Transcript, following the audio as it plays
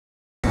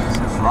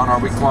We're on our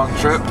week-long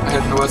trip,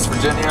 heading to West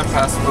Virginia,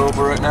 passing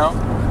over right now.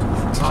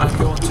 Time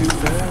going too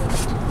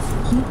fast.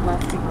 Keep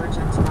left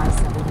divergent to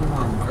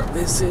I-71.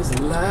 This is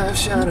a live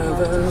shot of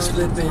us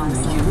flipping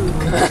the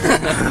Yukon.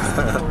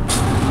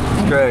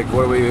 Greg,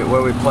 what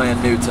are we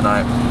playing new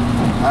tonight?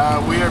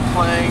 We are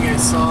playing a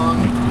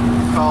song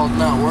called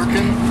Not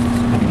Working.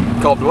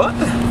 Called what?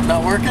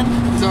 Not Working?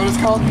 Is that what it's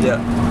called?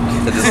 Yeah.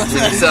 It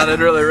just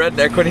sounded really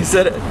redneck when he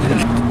said it.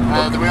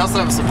 Then we also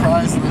have a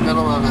surprise in the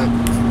middle of it.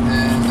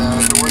 And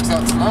if it works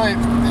out tonight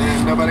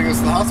and nobody goes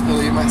to the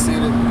hospital, you might see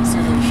it at the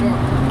show.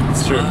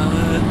 It's true.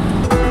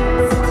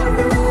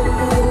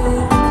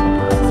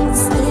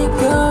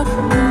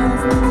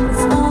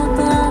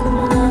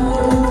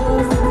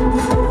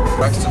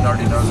 Braxton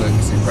already knows that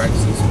because he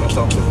practices most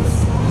often.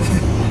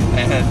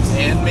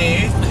 and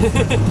me.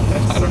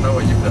 I don't know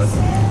what you've done.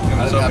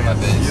 I got my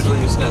bass. Usually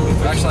you snap me.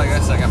 Actually, I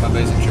guess I got my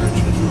bass in church.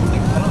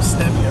 I don't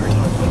snap you every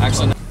time.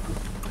 Actually,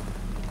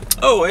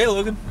 Oh, hey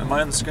Logan, am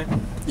I on the screen?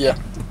 Yeah.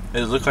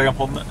 Does it look like I'm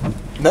holding it?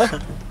 No,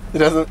 it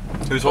doesn't.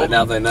 Who's but holding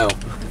now they know.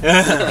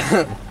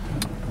 it?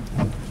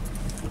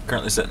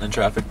 Currently sitting in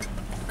traffic.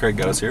 Craig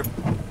got us here.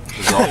 This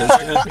is all his,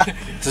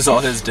 this is all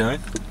his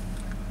doing.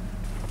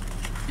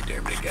 You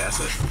dare me to gas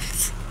it?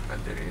 I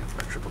dare you.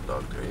 I triple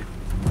dog dare you.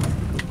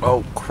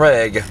 Oh,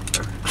 Craig.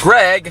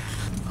 Craig!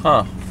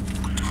 Huh.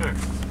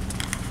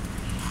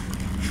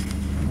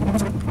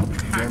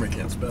 Jeremy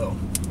can't spell.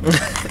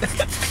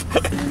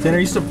 Dan, are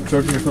you still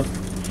charging your phone?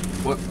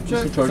 What?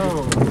 Just charging?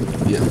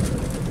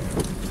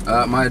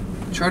 Yeah. My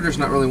charger's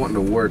not really wanting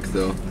to work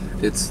though.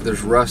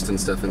 There's rust and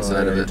stuff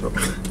inside of it.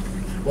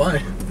 Why?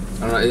 I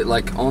don't know. It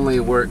like only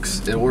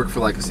works. It worked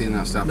for like a scene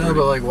that stopped. No,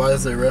 but like, why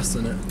is there rust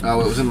in it?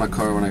 Oh, it was in my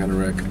car when I got a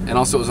wreck, and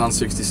also it was on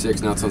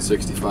 66. Now it's on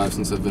 65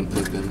 since I've been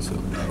plugged in. So.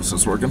 So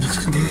it's working.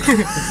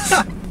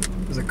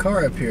 There's a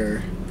car up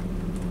here,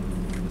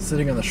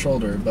 sitting on the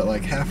shoulder, but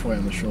like halfway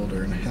on the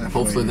shoulder and halfway.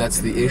 Hopefully that's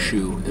the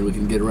issue, and we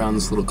can get around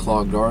this little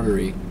clogged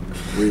artery,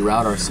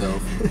 reroute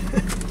ourselves.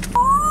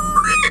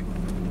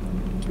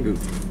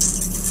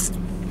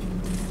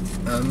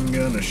 I'm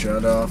gonna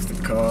shut off the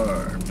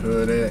car,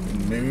 put it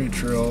in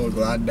neutral,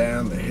 glide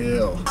down the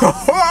hill.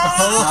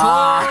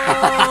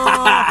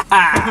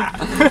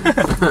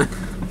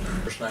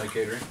 First night of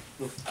catering.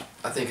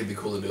 I think it'd be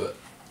cool to do it.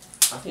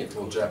 I think it's a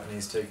little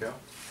Japanese takeout.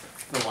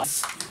 You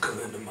come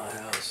into my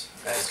house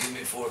asking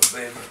me for a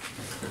favor.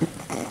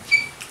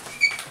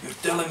 You're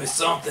telling me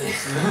something.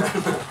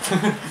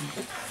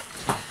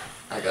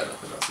 I got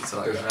nothing else. That's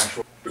all I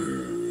got.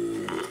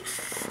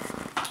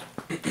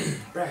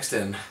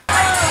 Braxton.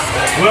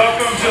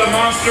 Welcome to the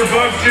Monster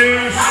Bug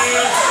Juice.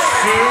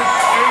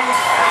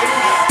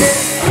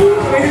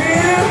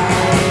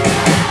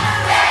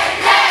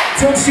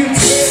 Don't you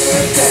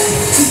dare that.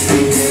 Just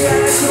keep your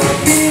eyes on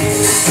me.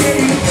 Can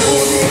you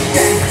hold it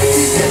back?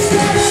 She's just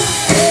not up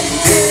and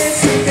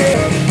dancing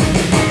there.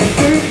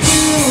 Through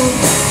you,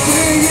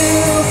 and only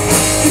you.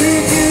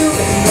 Through you,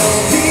 and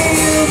only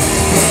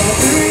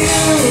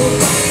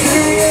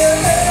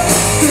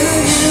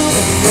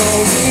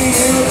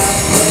you.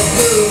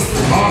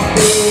 I love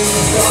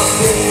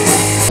you.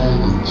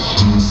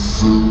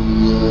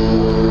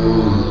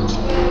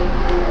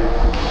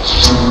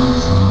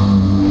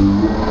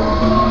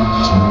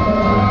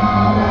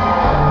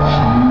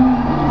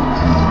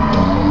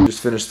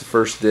 Just finished the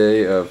first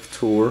day of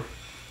tour.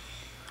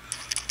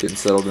 Getting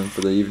settled in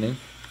for the evening.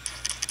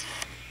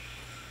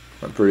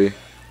 Went pretty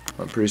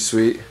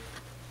sweet.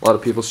 A lot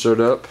of people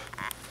showed up.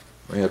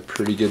 We had a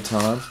pretty good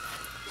time.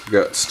 We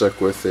got stuck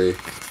with a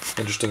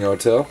interesting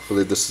hotel. I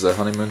believe this is a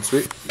honeymoon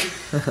suite.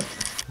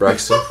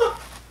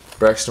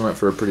 Braxton went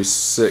for a pretty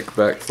sick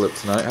backflip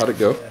tonight. How'd it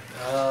go?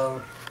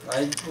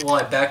 I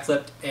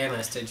backflipped and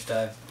I stage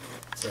dived,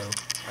 so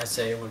I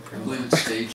say it went pretty well. Stage